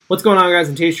What's going on, guys?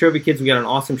 In today's Trophy Kids, we got an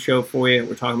awesome show for you.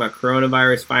 We're talking about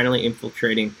coronavirus finally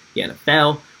infiltrating the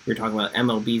NFL. We're talking about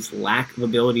MLB's lack of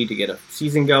ability to get a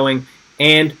season going.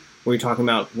 And we're talking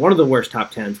about one of the worst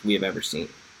top 10s we have ever seen.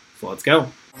 So let's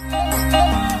go.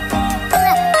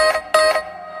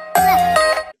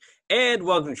 And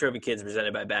welcome to Trophy Kids,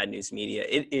 presented by Bad News Media.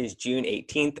 It is June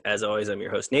 18th. As always, I'm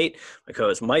your host, Nate. My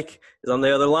co-host, Mike, is on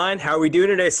the other line. How are we doing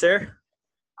today, sir?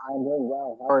 I'm doing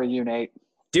well. How are you, Nate?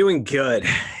 Doing good.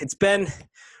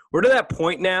 We're to that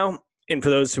point now, and for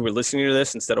those who are listening to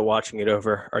this instead of watching it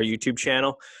over our YouTube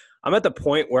channel, I'm at the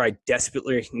point where I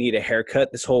desperately need a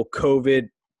haircut. This whole COVID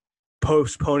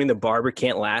postponing the barber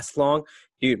can't last long.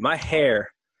 Dude, my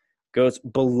hair goes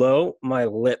below my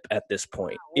lip at this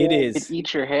point. It is. It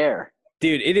eats your hair.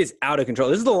 Dude, it is out of control.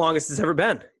 This is the longest it's ever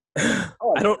been.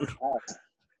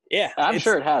 Yeah. I'm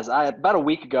sure it has. About a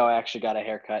week ago, I actually got a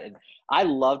haircut, and I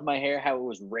loved my hair, how it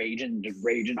was raging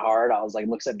hard. I was like,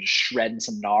 looks like just shredding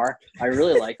some gnar. I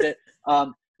really liked it.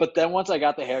 But then once I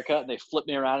got the haircut and they flipped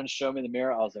me around and showed me in the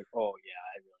mirror, I was like, oh, yeah,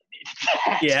 I really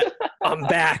needed that. Yeah, I'm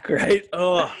back, right?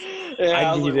 Oh,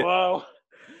 yeah, I was need like, it. whoa.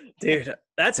 Dude,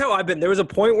 that's how I've been. There was a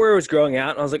point where it was growing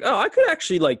out, and I was like, oh, I could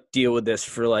actually, deal with this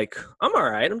for, I'm all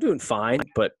right. I'm doing fine.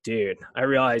 But, dude, I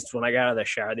realized when I got out of the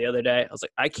shower the other day, I was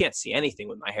like, I can't see anything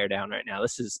with my hair down right now.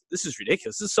 This is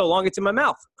ridiculous. This is so long it's in my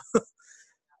mouth.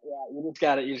 Yeah,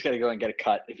 you just gotta go and get a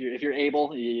cut. If you're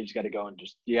able, you just gotta go and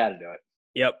you gotta do it.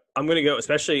 Yep, I'm gonna go,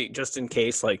 especially just in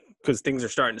case, because things are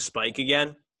starting to spike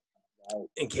again. Right.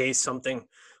 In case something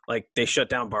they shut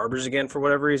down barbers again for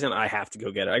whatever reason, I have to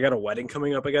go get it. I got a wedding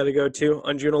coming up I got to go to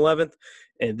on June 11th,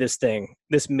 and this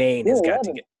mane has got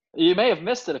to get. You may have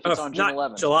missed it if it's on June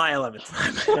 11th. July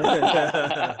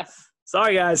 11th.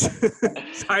 Sorry, guys.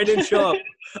 Sorry I didn't show up.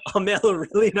 I'll mail a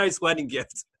really nice wedding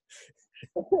gift.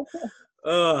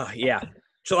 Yeah,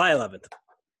 July 11th.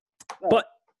 But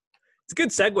it's a good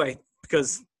segue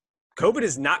because COVID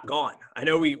is not gone. I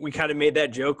know we kind of made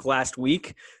that joke last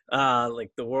week. The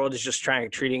world is just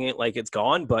treating it like it's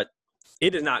gone, but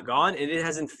it is not gone, and it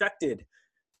has infected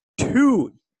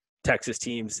two Texas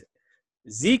teams.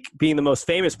 Zeke being the most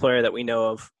famous player that we know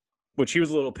of, which he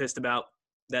was a little pissed about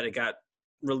that it got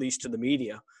released to the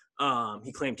media.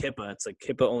 He claimed HIPAA. It's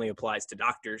HIPAA only applies to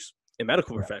doctors and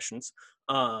medical professions.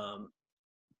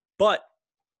 But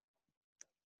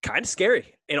kind of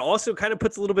scary, and also kind of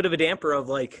puts a little bit of a damper of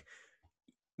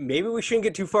maybe we shouldn't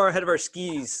get too far ahead of our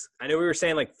skis. I know we were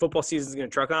saying football season is going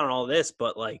to truck on and all this,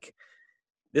 but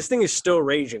this thing is still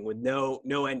raging with no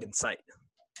end in sight.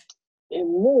 It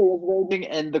really is raging,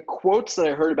 and the quotes that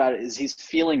I heard about it is he's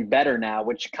feeling better now,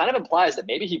 which kind of implies that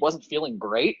maybe he wasn't feeling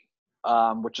great,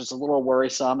 which is a little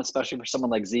worrisome, especially for someone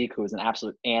like Zeke, who is an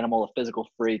absolute animal, a physical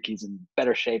freak. He's in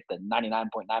better shape than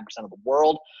 99.9% of the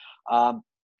world.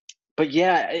 But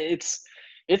yeah, it's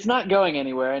not going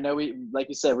anywhere. I know like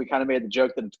you said, we kind of made the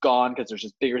joke that it's gone because there's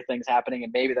just bigger things happening,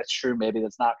 and maybe that's true, maybe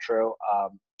that's not true.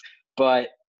 But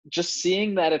just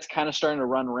seeing that it's kind of starting to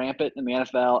run rampant in the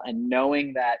NFL, and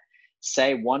knowing that,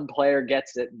 say one player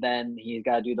gets it, then he's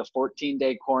got to do the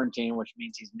 14-day quarantine, which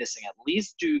means he's missing at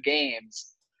least 2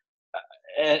 games.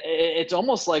 It's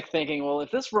almost like thinking, well, if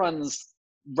this runs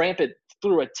rampant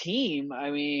through a team,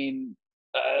 I mean,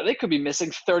 they could be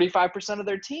missing 35% of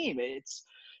their team.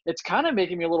 It's kind of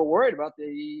making me a little worried about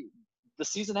the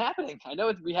season happening. I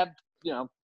know we have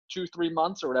 2-3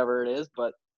 months or whatever it is,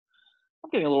 but I'm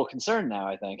getting a little concerned now,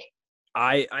 I think.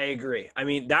 I agree. I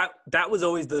mean, that was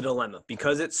always the dilemma,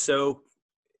 because it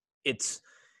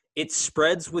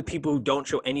spreads with people who don't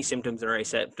show any symptoms and are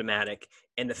asymptomatic,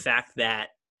 and the fact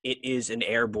that it is an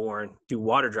airborne through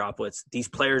water droplets. These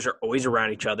players are always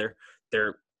around each other.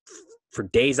 They're for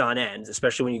days on end,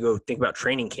 especially when you go think about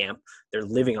training camp. They're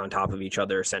living on top of each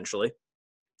other, essentially.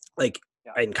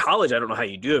 In college, I don't know how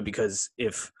you do it, because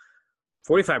if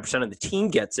 45% of the team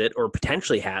gets it or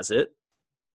potentially has it,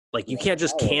 you can't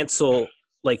just cancel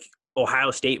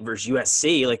Ohio State versus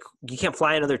USC. You can't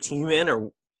fly another team in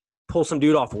or pull some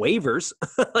dude off waivers.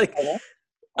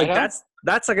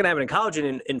 That's not going to happen in college,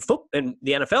 and in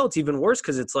the NFL, it's even worse,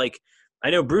 because it's I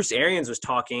know Bruce Arians was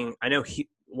talking. I know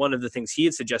one of the things he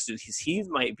had suggested is he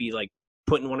might be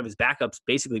putting one of his backups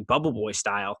basically bubble boy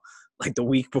style, the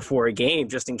week before a game,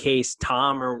 just in case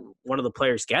Tom or one of the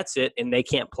players gets it and they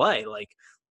can't play.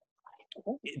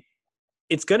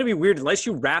 It's going to be weird unless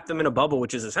you wrap them in a bubble,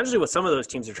 which is essentially what some of those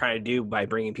teams are trying to do by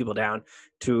bringing people down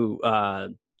to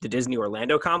the Disney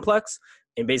Orlando complex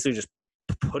and basically just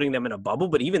putting them in a bubble.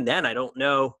 But even then, I don't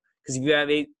know, because if you have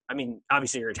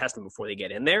obviously you're going to test them before they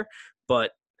get in there,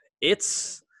 but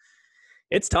it's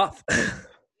tough.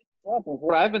 Well, from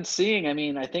what I've been seeing, I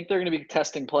mean, I think they're going to be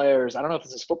testing players. I don't know if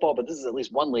this is football, but this is at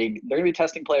least one league. They're going to be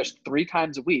testing players 3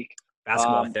 times a week.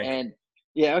 Basketball, I think. And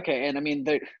yeah, okay. And I mean,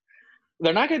 they're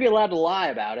not going to be allowed to lie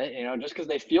about it, just because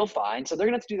they feel fine. So they're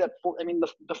going to have to do that. I mean,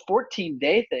 the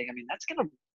 14-day thing. I mean, that's going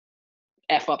to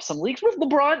f up some leagues. What if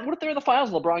LeBron? What if they're in the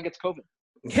finals and LeBron gets COVID?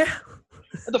 Yeah.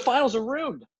 The finals are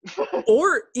ruined.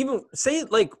 Or even say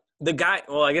like the guy.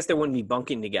 Well, I guess they wouldn't be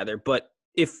bunking together, but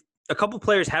if a couple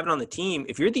players have it on the team,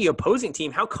 if you're the opposing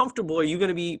team, how comfortable are you going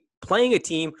to be playing a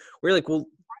team where you're like, well,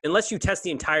 unless you test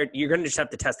the entire, you're going to just have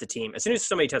to test the team. As soon as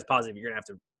somebody tests positive, you're going to have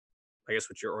to, I guess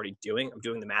what you're already doing. I'm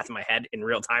doing the math in my head in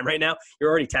real time right now. You're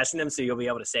already testing them, so you'll be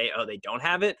able to say, oh, they don't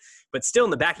have it. But still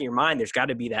in the back of your mind, there's got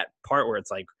to be that part where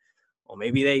it's like, well,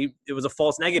 maybe it was a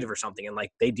false negative or something, and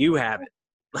like they do have it,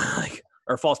 like,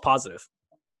 or false positive.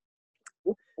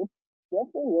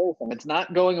 It's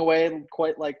not going away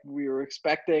quite like we were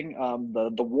expecting.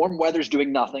 The warm weather's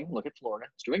doing nothing. Look at Florida;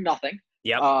 it's doing nothing.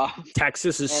 Yep.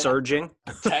 Texas is surging.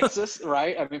 Texas,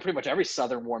 right? I mean, pretty much every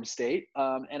southern warm state.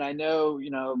 And I know,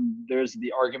 there's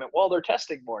the argument, well, they're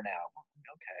testing more now.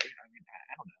 Okay. I mean,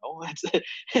 I don't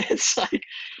know. It's like,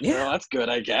 yeah, well, that's good,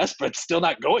 I guess, but still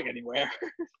not going anywhere.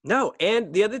 No.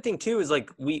 And the other thing too is like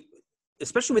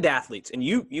especially with athletes, and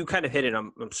you kind of hit it.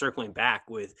 I'm circling back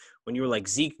with when you were like,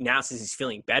 Zeke now says he's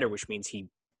feeling better, which means he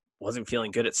wasn't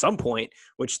feeling good at some point,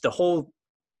 which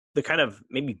the kind of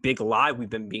maybe big lie we've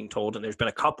been being told, and there's been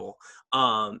a couple,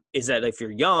 is that if you're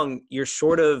young, you're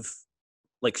sort of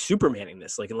like Supermaning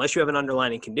this. Like, unless you have an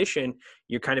underlying condition,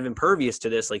 you're kind of impervious to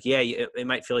this. Like, yeah, it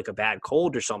might feel like a bad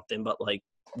cold or something, but like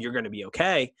you're going to be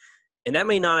okay. And that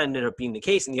may not end up being the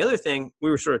case. And the other thing,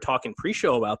 we were sort of talking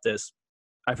pre-show about this.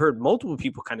 I've heard multiple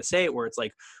people kind of say it where it's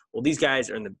like, well, these guys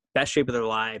are in the best shape of their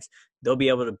lives. They'll be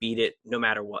able to beat it no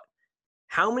matter what.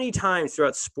 How many times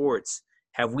throughout sports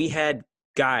have we had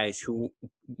guys who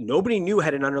nobody knew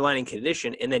had an underlying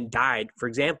condition and then died? For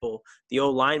example, the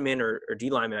old lineman or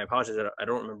D lineman, I apologize, I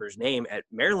don't remember his name, at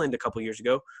Maryland a couple years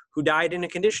ago, who died in a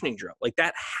conditioning drill. Like,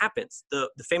 that happens. The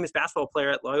famous basketball player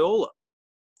at Loyola,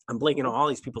 I'm blanking on all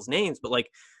these people's names, but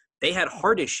like, they had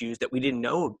heart issues that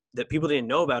people didn't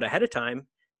know about ahead of time.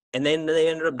 And then they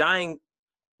ended up dying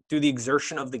through the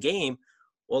exertion of the game.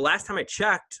 Well, last time I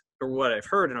checked, or what I've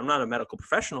heard, and I'm not a medical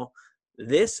professional,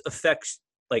 this affects,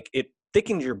 like, it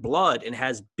thickens your blood and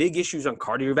has big issues on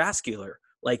cardiovascular.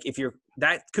 Like,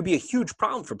 that could be a huge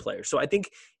problem for players. So I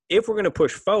think if we're going to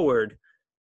push forward,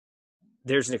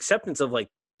 there's an acceptance of like,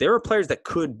 there are players that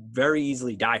could very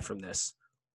easily die from this.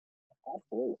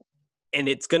 Absolutely. And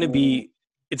it's going to be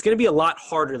a lot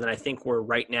harder than I think we're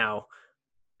right now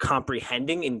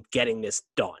comprehending and getting this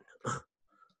done.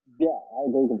 Yeah, I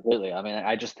agree completely. I mean,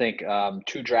 I just think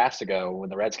 2 drafts ago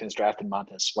when the Redskins drafted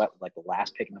Montez Sweat, like the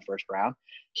last pick in the first round,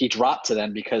 he dropped to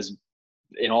them because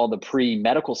in all the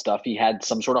pre-medical stuff, he had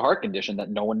some sort of heart condition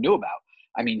that no one knew about.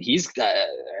 I mean,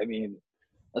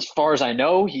 as far as I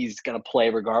know, he's going to play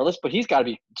regardless, but he's got to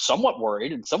be somewhat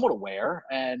worried and somewhat aware.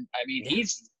 And I mean,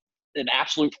 he's an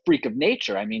absolute freak of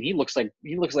nature. I mean, he looks like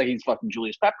he's fucking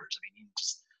Julius Peppers. I mean,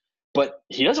 but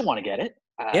he doesn't want to get it.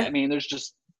 Yeah. I mean, there's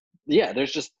just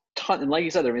tons, and like you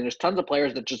said, I mean, there's tons of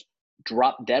players that just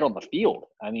drop dead on the field.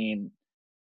 I mean,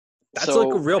 that's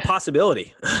like a real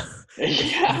possibility.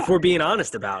 Yeah. If we're being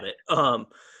honest about it.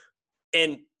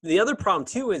 And the other problem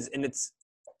too is, and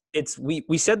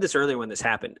we said this earlier when this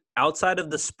happened, outside of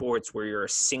the sports where you're a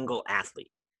single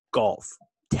athlete, golf,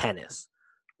 tennis,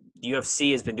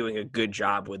 UFC has been doing a good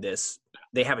job with this.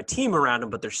 They have a team around them,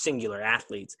 but they're singular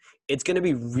athletes. It's going to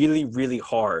be really, really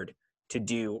hard to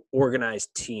do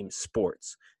organized team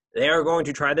sports. They are going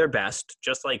to try their best,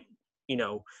 just like,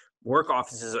 work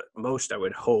offices, most I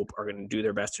would hope, are going to do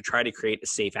their best to try to create a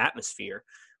safe atmosphere.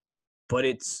 But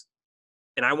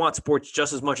and I want sports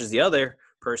just as much as the other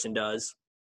person does.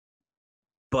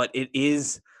 But it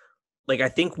is, like, I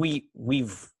think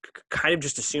we've kind of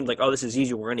just assumed, like, oh, this is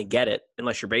easy, we're going to get it,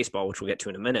 unless you're baseball, which we'll get to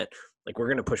in a minute. Like, we're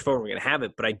going to push forward, we're going to have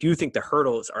it. But I do think the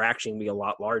hurdles are actually going to be a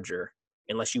lot larger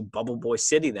unless you bubble boy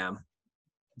city them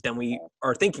than we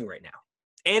are thinking right now.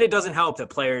 And it doesn't help that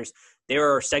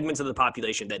there are segments of the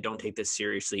population that don't take this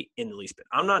seriously in the least bit.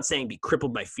 I'm not saying be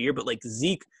crippled by fear, but like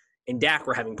Zeke and Dak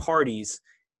were having parties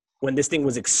when this thing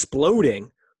was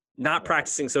exploding, not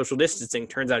practicing social distancing.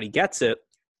 Turns out he gets it.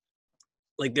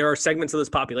 Like, there are segments of this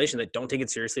population that don't take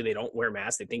it seriously. They don't wear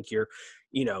masks. They think you're,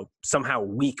 somehow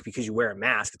weak because you wear a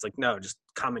mask. It's like, no, just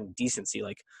common decency.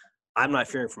 Like, I'm not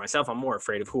fearing for myself. I'm more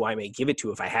afraid of who I may give it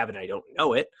to if I have it and I don't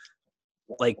know it.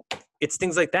 Like, it's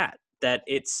things like that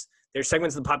there's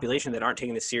segments of the population that aren't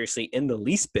taking this seriously in the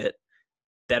least bit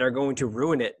that are going to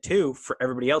ruin it too for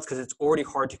everybody else because it's already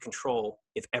hard to control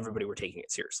if everybody were taking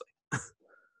it seriously.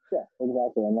 Yeah,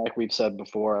 exactly. And like we've said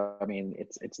before, I mean,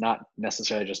 it's not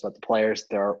necessarily just about the players.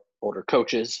 There are older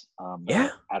coaches,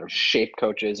 out of shape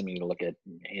coaches. I mean, you look at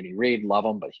Andy Reid, love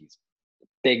him, but he's a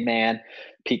big man.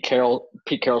 Pete Carroll's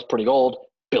pretty old.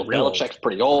 Bill Belichick's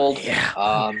pretty old.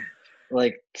 Yeah.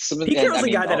 Like Pete Carroll's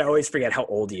the guy that I always forget how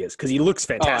old he is because he looks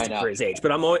fantastic for his age.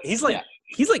 But he's like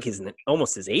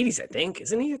almost his 80s, I think,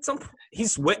 isn't he? At some point,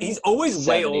 he's always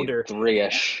way older.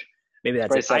 73-ish. Maybe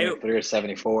that's it. 73 or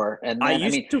 74. And then, I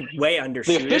used to way undershoot.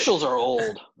 The officials are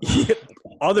old.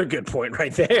 Other good point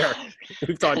right there.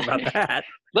 We've talked about that.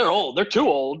 They're old. They're too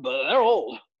old, but they're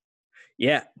old.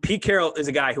 Yeah. Pete Carroll is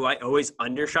a guy who I always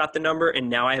undershot the number, and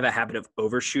now I have a habit of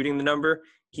overshooting the number.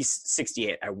 He's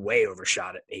 68. I way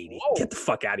overshot at 80. Whoa. Get the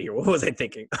fuck out of here. What was I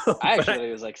thinking?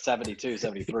 It was like 72,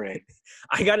 73.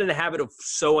 I got in the habit of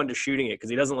so undershooting it because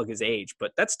he doesn't look his age,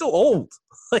 but that's still old.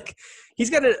 Like he's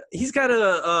got a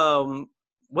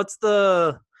what's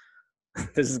the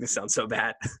 – this is going to sound so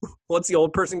bad. What's the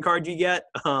old person card you get?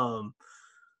 AARP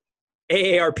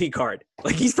card.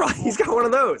 Like he's got one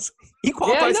of those. He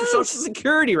qualifies for Social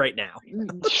Security right now.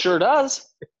 Sure does.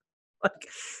 Like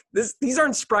these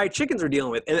aren't spry chickens we're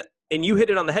dealing with. And you hit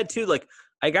it on the head too. Like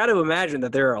I got to imagine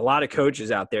that there are a lot of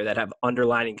coaches out there that have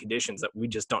underlying conditions that we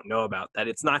just don't know about, that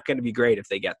it's not going to be great if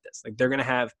they get this. Like they're going to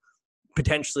have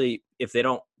potentially, if they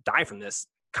don't die from this,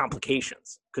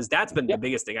 complications. Because that's been the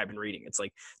biggest thing I've been reading. It's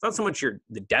like, it's not so much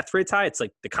the death rate's high. It's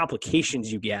like the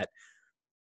complications you get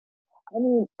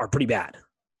are pretty bad.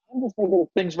 I'm just thinking of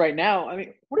things right now. I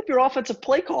mean, what if your offensive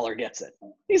play caller gets it?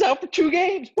 He's out for 2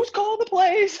 games. Who's calling the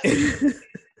plays?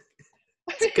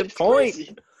 That's a good point.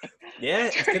 Crazy. Yeah,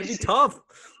 it's going to be tough.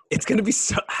 It's going to be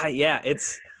so – yeah,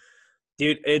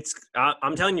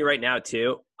 I'm telling you right now,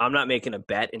 too, I'm not making a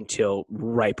bet until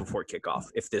right before kickoff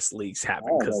if this league's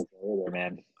happening. Because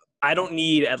I don't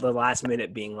need at the last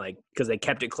minute being like – because they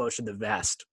kept it close to the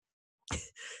vest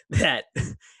that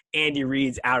Andy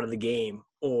Reid's out of the game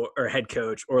or head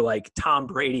coach, or like Tom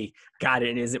Brady got it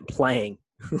and isn't playing.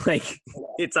 Like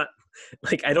it's not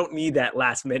like I don't need that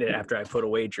last minute after I put a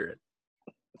wager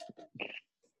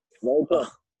in.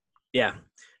 Yeah.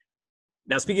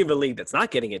 Now speaking of a league that's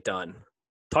not getting it done,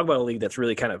 talk about a league that's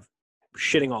really kind of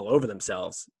shitting all over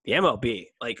themselves. The MLB.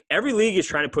 Like every league is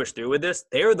trying to push through with this.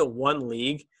 They're the one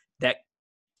league that.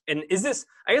 And is this?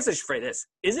 I guess I should phrase this.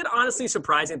 Is it honestly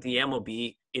surprising that the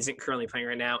MLB isn't currently playing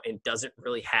right now and doesn't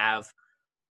really have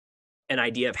an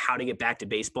idea of how to get back to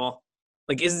baseball?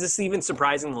 Like, is this even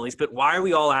surprising in the least? But why are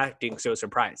we all acting so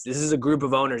surprised? This is a group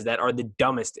of owners that are the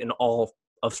dumbest in all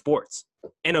of sports,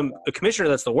 and a commissioner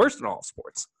that's the worst in all of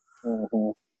sports.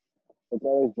 Mm-hmm. It's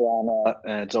always drama,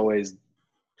 and it's always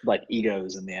like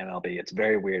egos in the MLB. It's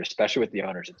very weird, especially with the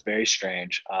owners. It's very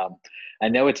strange. I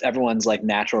know it's everyone's like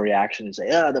natural reaction to say,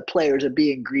 "Oh, the players are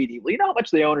being greedy." Well, you know how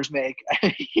much the owners make.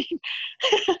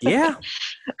 Yeah,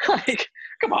 like,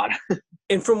 come on.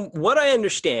 And from what I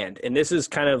understand, and this is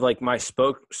kind of like my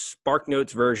Spark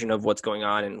Notes version of what's going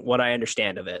on and what I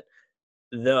understand of it,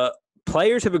 the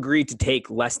players have agreed to take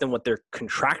less than what they're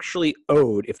contractually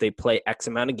owed if they play X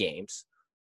amount of games.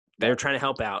 They're trying to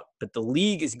help out, but the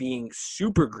league is being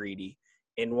super greedy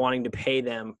in wanting to pay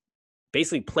them,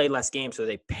 basically play less games so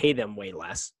they pay them way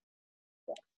less.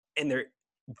 And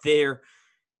and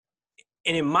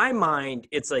in my mind,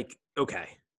 it's like, okay,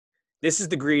 this is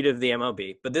the greed of the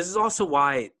MLB, but this is also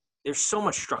why there's so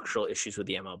much structural issues with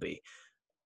the MLB.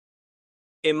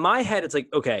 In my head, it's like,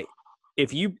 okay,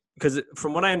 because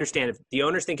from what I understand, if the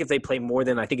owners think if they play more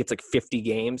than, I think it's like 50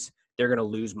 games, they're going to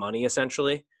lose money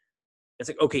essentially. It's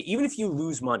like, okay, even if you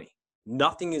lose money,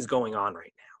 nothing is going on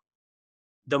right now.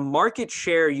 The market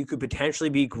share you could potentially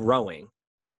be growing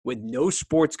with no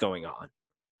sports going on,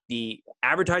 the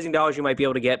advertising dollars you might be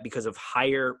able to get because of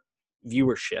higher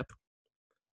viewership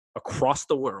across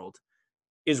the world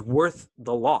is worth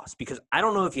the loss. Because I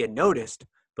don't know if you had noticed,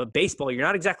 but baseball, you're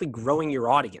not exactly growing your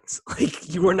audience.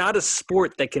 Like, you are not a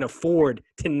sport that can afford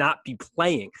to not be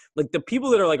playing. Like, the people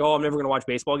that are like, oh, I'm never going to watch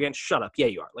baseball again, shut up. Yeah,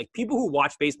 you are. Like, people who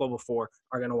watched baseball before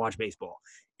are going to watch baseball.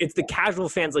 It's the casual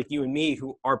fans like you and me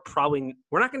who are probably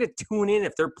 – we're not going to tune in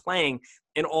if they're playing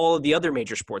and all of the other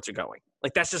major sports are going.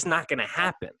 Like, that's just not going to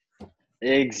happen.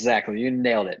 Exactly. You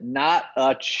nailed it. Not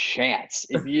a chance.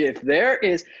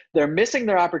 They're missing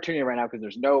their opportunity right now because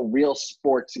there's no real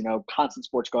sports, constant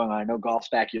sports going on. I know golf's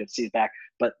back, UFC is back,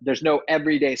 but there's no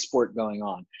everyday sport going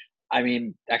on. I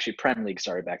mean, actually, Prem League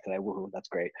started back today. Woohoo, that's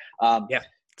great. Yeah,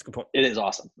 that's a good point. It is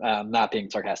awesome. Not being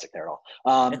sarcastic there at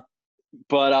all.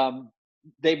 But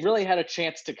they've really had a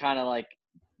chance to kind of like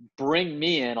bring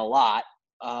me in a lot.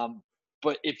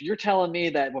 But if you're telling me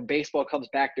that when baseball comes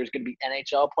back, there's going to be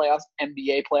NHL playoffs,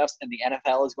 NBA playoffs, and the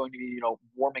NFL is going to be,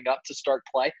 warming up to start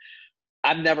play,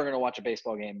 I'm never going to watch a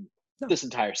baseball game this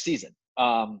entire season.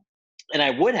 And I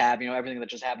would have, everything that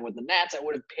just happened with the Nats, I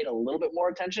would have paid a little bit more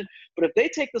attention. But if they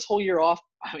take this whole year off,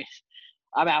 I mean,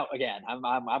 I'm out again.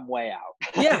 I'm way out.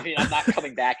 Yeah. I mean, I'm not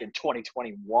coming back in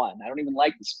 2021. I don't even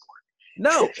like the sport.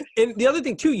 No. And the other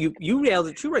thing, too, you nailed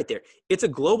it, too, right there. It's a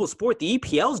global sport. The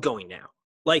EPL is going now.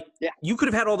 Like, you could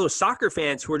have had all those soccer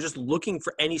fans who are just looking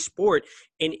for any sport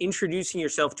and introducing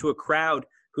yourself to a crowd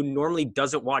who normally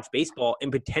doesn't watch baseball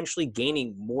and potentially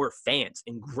gaining more fans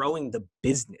and growing the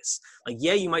business. Like,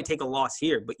 yeah, you might take a loss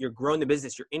here, but you're growing the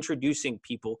business. You're introducing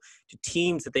people to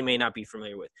teams that they may not be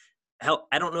familiar with. Hell,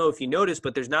 I don't know if you noticed,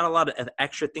 but there's not a lot of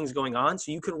extra things going on.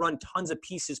 So you can run tons of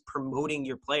pieces promoting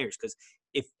your players. Because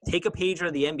take a page out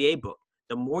of the NBA book,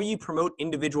 the more you promote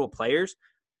individual players,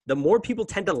 the more people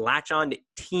tend to latch on to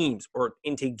teams or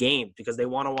into games because they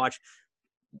want to watch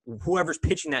whoever's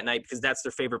pitching that night because that's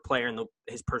their favorite player and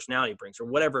his personality brings or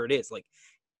whatever it is. Like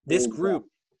this group,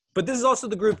 but this is also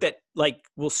the group that like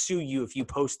will sue you if you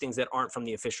post things that aren't from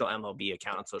the official MLB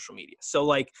account on social media. So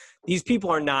like these people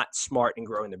are not smart in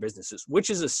growing their businesses, which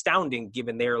is astounding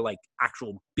given they're like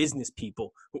actual business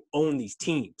people who own these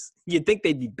teams. You'd think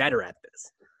they'd be better at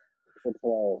this.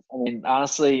 I mean,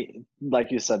 honestly,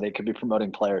 like you said, they could be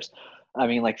promoting players. I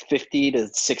mean, like 50 to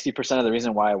 60% of the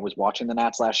reason why I was watching the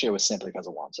Nats last year was simply because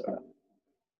of Juan Soto.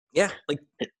 Yeah, like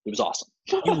it was awesome.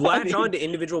 You latch on to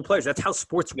individual players. That's how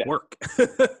sports work.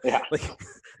 Yeah, like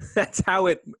that's how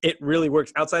it really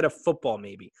works. Outside of football,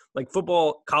 maybe like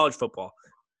football, college football,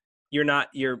 you're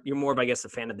more of, I guess, a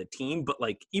fan of the team. But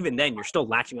like even then, you're still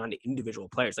latching on to individual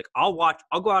players. Like I'll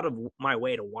go out of my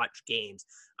way to watch games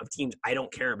of teams I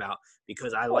don't care about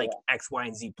because I like X, Y,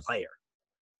 and Z player.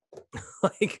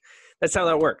 Like that's how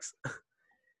that works.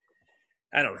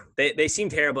 I don't know. They seem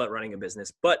terrible at running a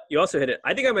business, but you also hit it.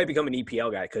 I think I might become an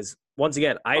EPL guy because once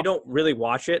again, I don't really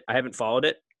watch it. I haven't followed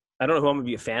it. I don't know who I'm going to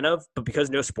be a fan of, but because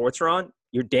no sports are on,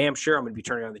 you're damn sure I'm going to be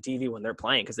turning on the TV when they're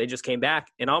playing because they just came back,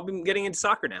 and I'll be getting into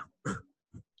soccer now. Yeah,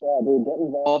 dude, get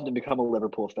involved and become a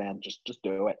Liverpool fan. Just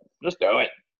do it. Just do it.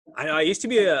 I know. I used to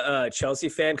be a Chelsea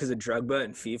fan because of Drogba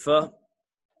and FIFA,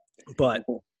 but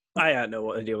I had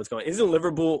no idea what's going on. Isn't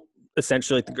Liverpool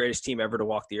essentially like the greatest team ever to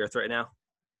walk the earth right now?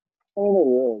 I mean, they're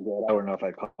really good. I don't know if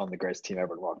I'd call them the greatest team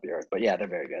ever to walk the earth, but yeah, they're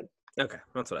very good. Okay,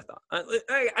 that's what I thought.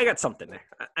 I got something there.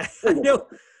 I know,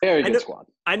 very good squad.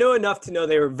 I know enough to know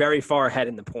they were very far ahead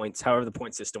in the points, however the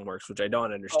point system works, which I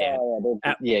don't understand.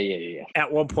 Yeah.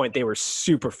 At one point, they were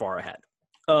super far ahead.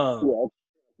 Them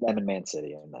and Man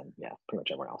City, and then, pretty much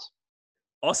everyone else.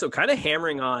 Also, kind of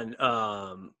hammering on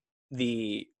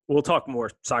we'll talk more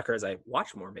soccer as I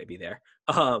watch more maybe there.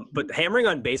 But hammering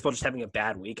on baseball just having a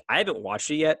bad week. I haven't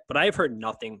watched it yet, but I've heard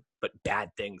nothing but bad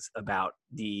things about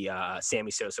the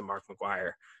Sammy Sosa, Mark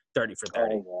McGwire 30 for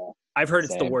 30. Oh, I've heard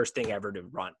it's the worst thing ever to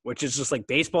run, which is just like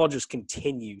baseball just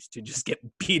continues to just get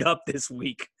beat up this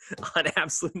week on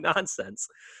absolute nonsense.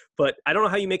 But I don't know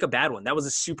how you make a bad one. That was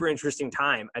a super interesting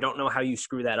time. I don't know how you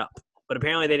screw that up. But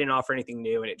apparently they didn't offer anything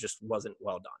new, and it just wasn't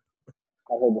well done.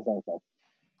 I heard the same thing.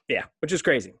 Yeah, which is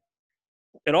crazy.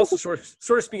 And also, sort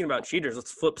of speaking about cheaters,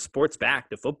 let's flip sports back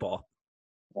to football.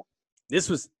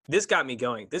 This got me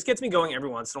going. This gets me going every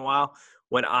once in a while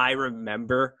when I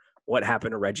remember what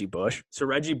happened to Reggie Bush. So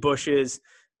Reggie Bush's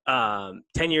 10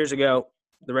 years ago,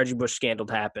 the Reggie Bush scandal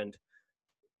happened.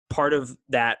 Part of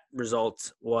that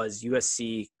result was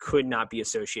USC could not be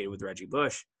associated with Reggie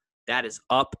Bush. That is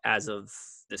up as of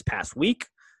this past week.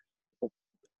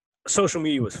 Social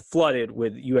media was flooded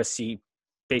with USC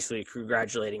basically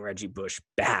congratulating Reggie Bush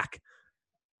back.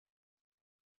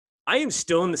 I am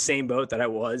still in the same boat that I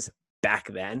was back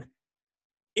then.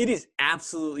 It is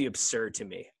absolutely absurd to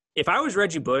me. If I was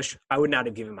Reggie Bush, I would not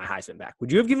have given my Heisman back.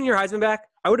 Would you have given your Heisman back?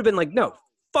 I would have been like, no,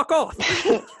 fuck off.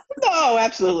 No,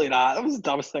 absolutely not. That was the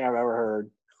dumbest thing I've ever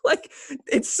heard. Like,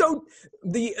 it's so –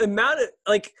 the amount of –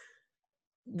 like,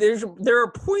 there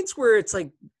are points where it's like,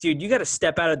 dude, you got to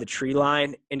step out of the tree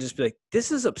line and just be like,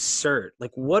 this is absurd.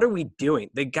 Like, what are we doing?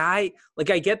 The guy – like,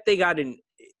 I get they got in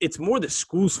 – it's more the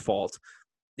school's fault.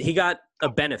 He got a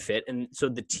benefit, and so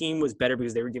the team was better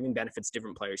because they were giving benefits to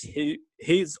different players.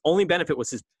 His only benefit was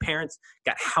his parents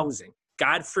got housing.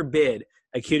 God forbid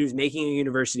a kid who's making a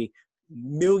university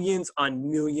millions on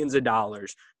millions of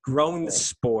dollars, growing the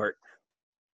sport,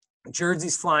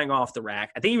 jerseys flying off the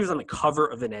rack. I think he was on the cover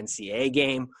of an NCAA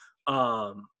game.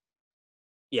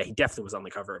 Yeah, he definitely was on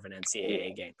the cover of an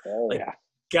NCAA game.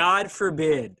 God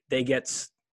forbid he gets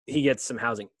some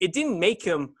housing. It didn't make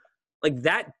him Like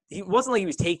that, he wasn't like he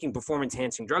was taking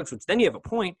performance-enhancing drugs, which then you have a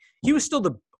point. He was still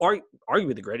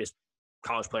arguably the greatest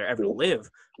college player ever to live.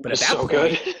 But at that point,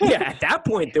 good. yeah, at that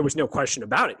point, there was no question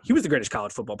about it. He was the greatest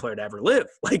college football player to ever live.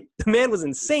 Like, the man was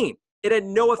insane. It had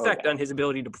no effect on his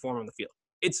ability to perform on the field.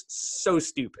 It's so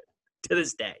stupid to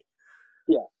this day.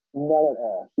 Yeah, not at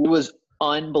all. It was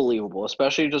unbelievable,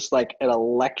 especially just like an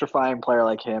electrifying player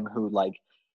like him who, like,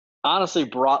 honestly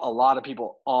brought a lot of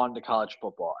people on to college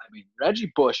football. I mean,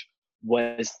 Reggie Bush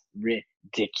was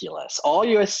ridiculous. All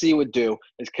USC would do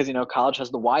is, because, you know, college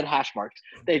has the wide hash marks,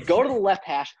 they'd go to the left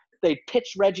hash, they'd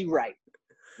pitch Reggie right.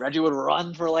 Reggie would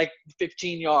run for like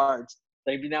 15 yards.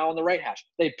 They'd be now on the right hash.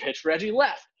 They'd pitch Reggie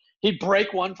left. He'd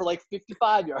break one for like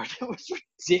 55 yards. It was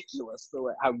ridiculous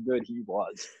how good he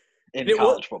was in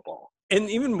college football. And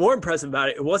even more impressive about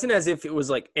it, it wasn't as if it was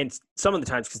like, and some of the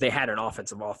times, because they had an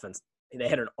offense, they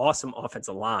had an awesome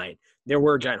offensive line. There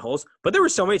were giant holes, but there were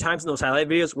so many times in those highlight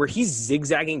videos where he's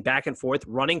zigzagging back and forth,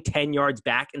 running 10 yards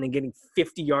back and then getting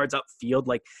 50 yards upfield.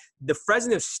 Like, the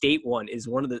Fresno State one is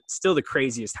one of still the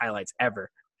craziest highlights ever.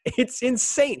 It's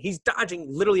insane. He's dodging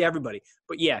literally everybody.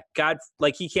 But yeah, God,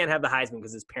 like, he can't have the Heisman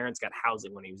because his parents got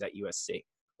housing when he was at USC.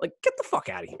 Like, get the fuck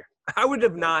out of here. I would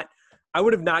have not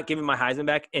given my Heisman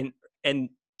back, and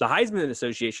the Heisman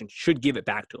Association should give it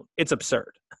back to him. It's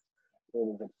absurd.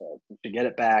 To get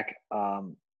it back,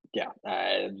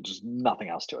 just nothing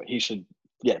else to it. He should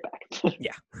get it back.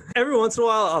 Yeah. Every once in a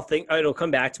while, I'll think it'll come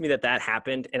back to me that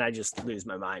happened, and I just lose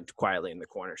my mind quietly in the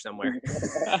corner somewhere.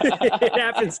 It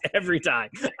happens every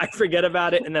time. I forget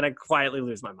about it, and then I quietly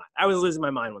lose my mind. I was losing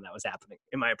my mind when that was happening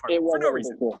in my apartment for no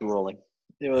reason. Rolling.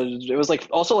 It was like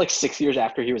also like 6 years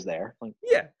after he was there. Like,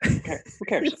 yeah. Who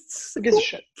cares? Who gives a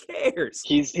shit? Who cares?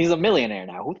 He's a millionaire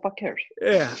now. Who the fuck cares?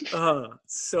 Yeah. Oh,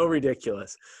 so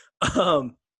ridiculous. All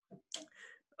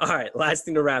right, last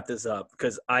thing to wrap this up,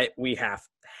 because we have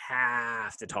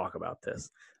to talk about this.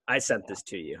 I sent this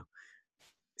to you.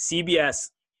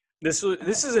 CBS, this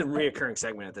is a reoccurring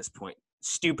segment at this point.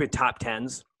 Stupid top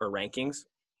 10s or rankings.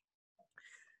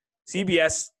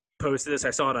 CBS posted this. I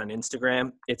saw it on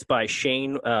Instagram. It's by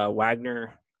Shane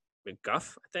Wagner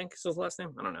McGuff, I think is his last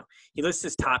name. I don't know. He lists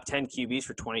his top 10 QBs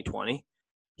for 2020.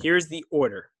 Here's the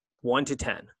order, 1 to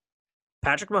 10.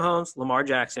 Patrick Mahomes, Lamar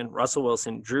Jackson, Russell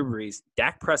Wilson, Drew Brees,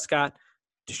 Dak Prescott,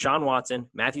 Deshaun Watson,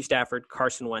 Matthew Stafford,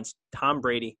 Carson Wentz, Tom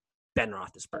Brady, Ben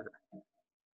Roethlisberger.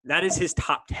 That is his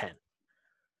top 10.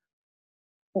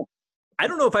 I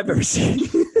don't know if I've ever seen.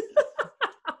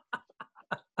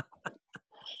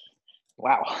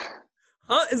 Wow.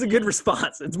 Huh is a good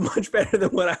response. It's much better than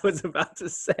what I was about to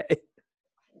say.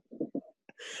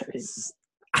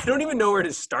 I don't even know where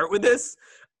to start with this.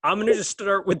 I'm going to just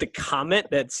start with the comment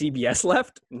that CBS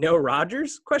left. No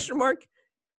Rodgers, ?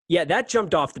 Yeah, that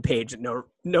jumped off the page. No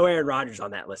Aaron Rodgers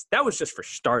on that list. That was just for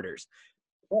starters.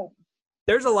 Yeah.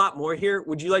 There's a lot more here.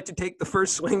 Would you like to take the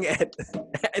first swing at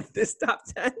this top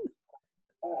 10?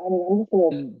 I mean,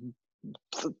 I'm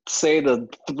just going to say the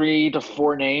 3 to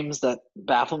 4 names that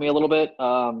baffle me a little bit.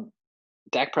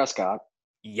 Dak Prescott.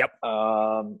 Yep.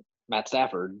 Matt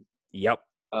Stafford. Yep.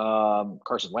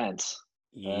 Carson Wentz.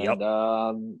 Yep.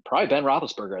 And probably Ben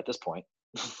Roethlisberger at this point.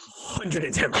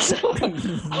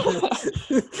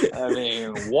 110%. I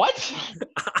mean, what?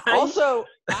 Also,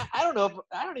 I don't know if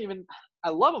I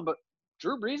love him, but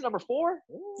Drew Brees, number 4?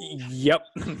 Yep.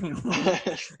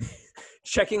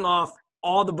 Checking off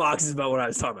all the boxes about what I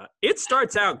was talking about. It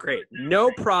starts out great.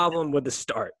 No problem with the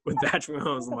start with Patrick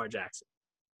Mahomes, Lamar Jackson.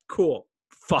 Cool.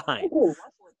 Fine.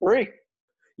 3.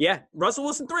 Yeah. Russell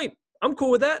Wilson, 3. I'm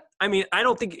cool with that. I mean, I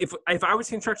don't think if I was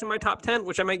constructing my top 10,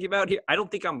 which I might give out here, I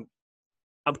don't think I'm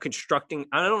constructing.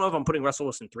 I don't know if I'm putting Russell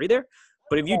Wilson 3 there,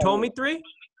 but if you told me 3,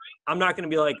 I'm not going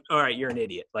to be like, all right, you're an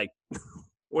idiot. Like,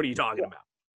 what are you talking about?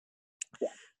 Yeah.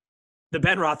 The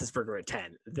Ben Roethlisberger at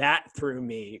 10, that threw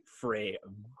me for a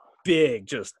big,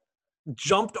 just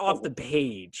jumped off the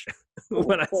page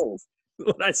when I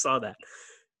saw that.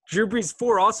 Drew Brees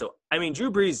 4 also. I mean,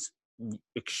 Drew Brees,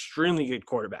 extremely good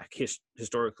quarterback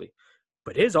historically,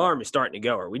 but his arm is starting to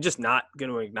go. Are we just not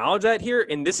going to acknowledge that here?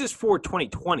 And this is for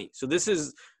 2020. So this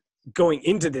is going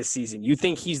into this season. You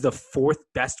think he's the 4th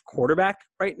best quarterback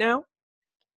right now?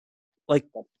 Like,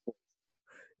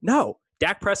 no.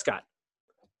 Dak Prescott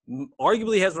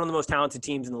arguably has one of the most talented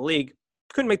teams in the league.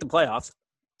 Couldn't make the playoffs.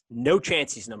 No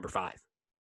chance he's number 5.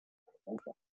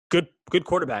 Good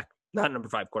quarterback, not number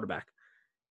 5 quarterback.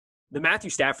 The Matthew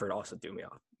Stafford also threw me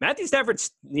off. Matthew Stafford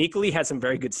sneakily has some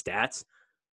very good stats,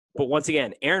 but once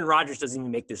again, Aaron Rodgers doesn't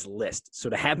even make this list. So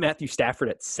to have Matthew Stafford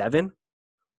at 7,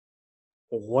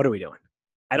 what are we doing?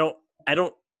 I don't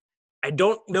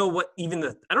know what even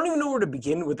I don't even know where to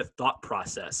begin with the thought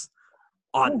process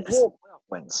on this. Zero playoff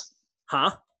wins.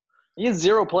 Huh? He has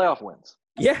 0 playoff wins.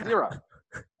 Yeah. 0.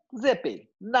 Zippy.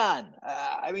 None.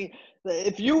 I mean,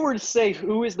 if you were to say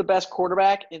who is the best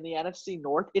quarterback in the NFC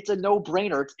North, it's a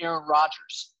no-brainer. It's Aaron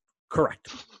Rodgers. Correct.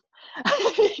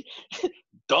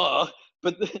 Duh.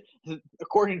 But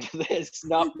according to this,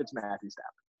 no, it's Matthew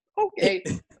Stafford. Okay.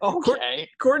 Okay.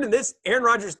 According to this, Aaron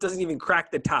Rodgers doesn't even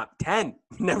crack the top 10.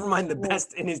 Never mind the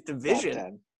best in his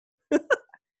division.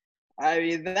 I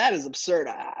mean, that is absurd.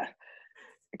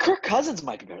 Kirk Cousins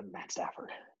might be better than Matt Stafford.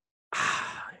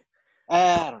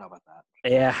 I don't know about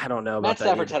that. Yeah, I don't know about Matt that.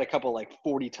 Stafford's had a couple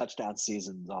 40 touchdown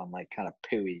seasons on kind of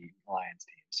pooey Lions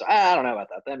teams. So I don't know about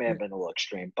that. That may have been a little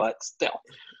extreme, but still.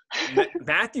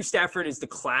 Matthew Stafford is the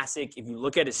classic. If you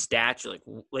look at his stats, you're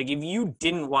like if you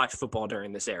didn't watch football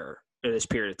during this era or this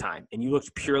period of time, and you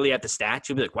looked purely at the stats,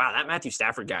 you'll be like, wow, that Matthew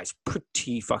Stafford guy's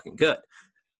pretty fucking good.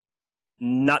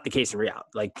 Not the case in reality.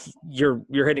 Like you're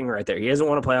hitting right there. He hasn't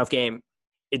won a playoff game.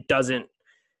 It doesn't.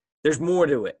 There's more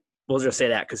to it. We'll just say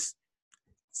that because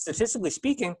statistically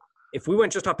speaking, if we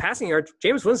went just off passing yards,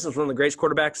 Jameis Winston's one of the greatest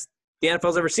quarterbacks the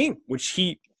NFL's ever seen, which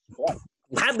he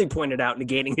gladly pointed out,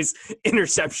 negating his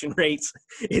interception rates,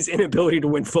 his inability to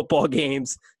win football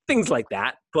games, things like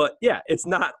that. But yeah, it's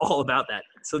not all about that.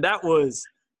 So that was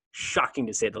shocking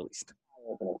to say the least.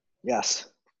 Yes.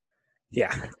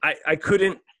 Yeah, I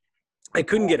couldn't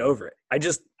get over it. I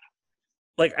just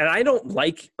and I don't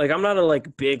I'm not a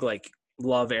big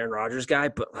love Aaron Rodgers guy,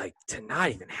 but to not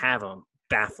even have him,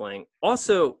 baffling.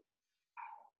 Also,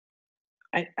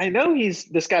 I know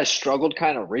this guy's struggled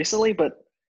kind of recently, but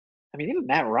I mean, even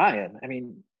Matt Ryan. I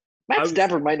mean, Matt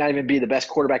Stafford might not even be the best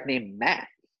quarterback named Matt.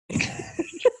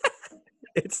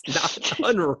 It's not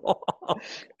done wrong.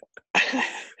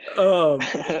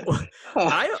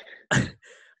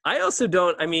 I also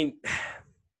don't. I mean,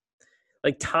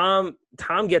 Tom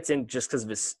gets in just because of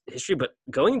his history, but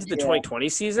going into the 2020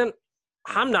 season,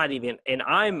 I'm not even, and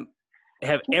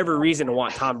have every reason to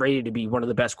want Tom Brady to be one of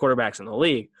the best quarterbacks in the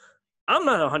league. I'm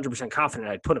not 100% confident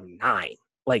I'd put him 9,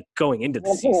 going into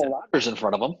the season. Rodgers in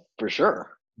front of him, for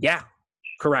sure. Yeah,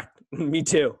 correct. Me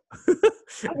too. I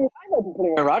might be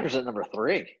putting Rodgers at number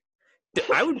 3.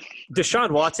 I would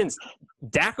Deshaun Watson's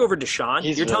Dak over Deshaun.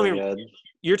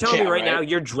 You're telling me right now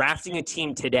you're drafting a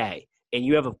team today and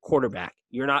you have a quarterback.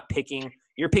 You're picking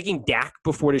Dak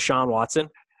before Deshaun Watson.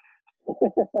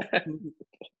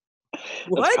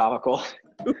 That's comical.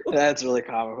 That's really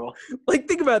comical.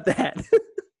 Think about that.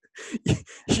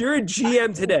 You're a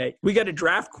GM today. We got to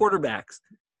draft quarterbacks.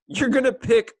 You're going to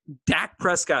pick Dak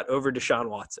Prescott over Deshaun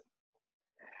Watson.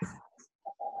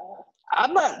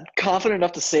 I'm not confident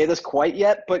enough to say this quite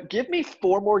yet, but give me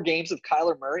 4 more games of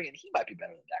Kyler Murray, and he might be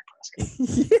better than Dak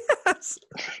Prescott. Yes.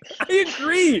 I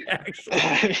agree, actually.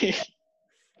 I mean,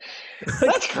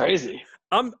 that's crazy.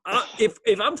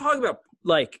 If I'm talking about,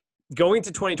 going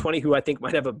to 2020, who I think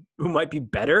who might be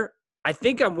better, I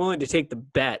think I'm willing to take the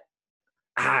bet.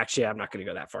 Actually, I'm not going to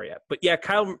go that far yet. But yeah,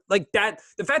 Kyle, that,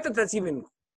 the fact that that's even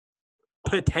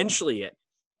potentially it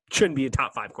shouldn't be a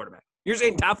top 5 quarterback. You're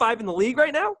saying top 5 in the league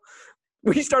right now?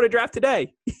 We start a draft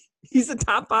today. He's the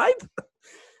top 5?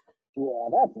 Yeah,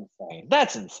 that's insane.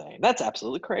 That's insane. That's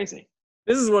absolutely crazy.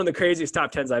 This is one of the craziest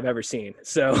top 10s I've ever seen.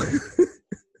 So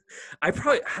I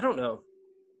don't know.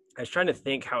 I was trying to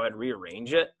think how I'd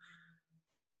rearrange it.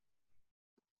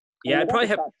 Yeah, I'd probably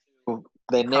have.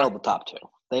 They nailed the top 2.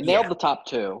 They nailed the top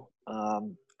 2.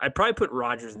 I'd probably put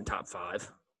Rodgers in top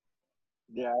 5.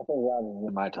 Yeah, I think Rodgers is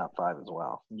in my top 5 as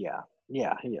well. Yeah, he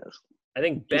is. I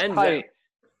think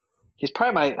he's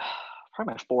probably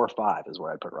my 4 or 5 is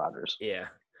where I'd put Rodgers. Yeah,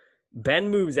 Ben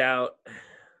moves out.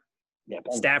 Yeah,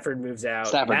 Stafford moves out.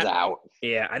 Stafford's out.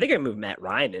 Yeah, I think I moved Matt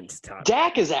Ryan into top.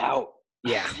 Dak is out.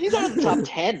 Yeah, he's out of the top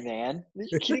 10, man. Are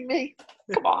you kidding me?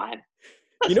 Come on.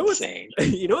 That's insane.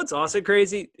 You know what's also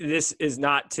crazy? This is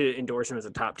not to endorse him as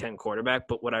a top 10 quarterback,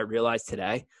 but what I realized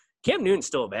today, Cam Newton's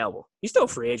still available. He's still a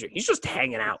free agent. He's just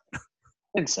hanging out.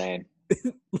 Insane.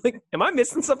 Am I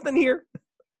missing something here?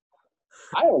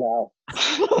 I don't know.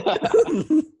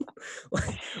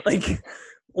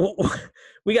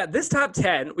 We got this top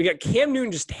 10. We got Cam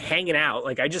Newton just hanging out.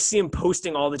 I just see him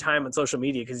posting all the time on social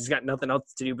media because he's got nothing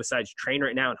else to do besides train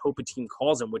right now and hope a team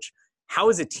calls him, which how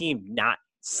is a team not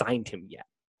signed him yet?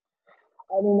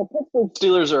 I mean, the Pittsburgh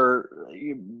Steelers are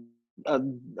a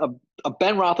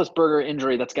Ben Roethlisberger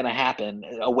injury that's going to happen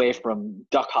away from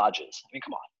Duck Hodges. I mean,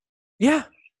 come on. Yeah.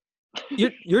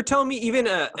 You're telling me even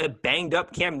a banged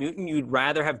up Cam Newton, you'd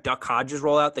rather have Duck Hodges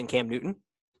roll out than Cam Newton?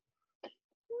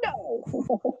 No.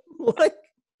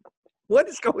 What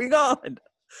is going on?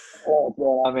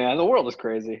 Oh, man, the world is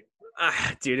crazy.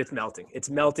 Dude, it's melting. It's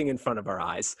melting in front of our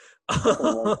eyes.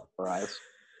 Right.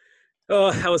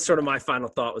 Oh, that was sort of my final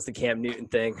thought was the Cam Newton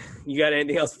thing. You got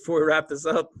anything else before we wrap this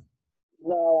up?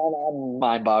 No, I'm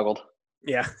mind boggled.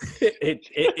 Yeah,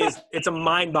 it's a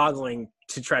mind-boggling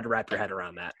to try to wrap your head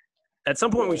around that. At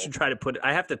some point, we should try to put it.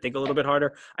 I have to think a little bit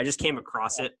harder. I just came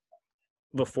across it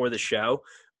before the show,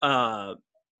 and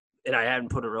I hadn't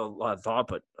put a lot of thought.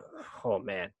 But oh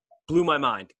man, blew my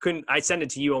mind. I sent it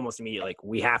to you almost immediately. Like,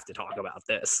 we have to talk about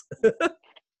this. Yeah,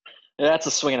 that's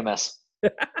a swing and a miss.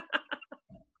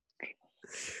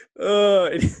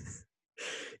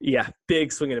 Yeah,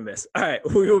 big swing and a miss. All right,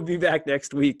 we will be back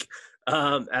next week.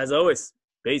 As always,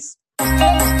 peace.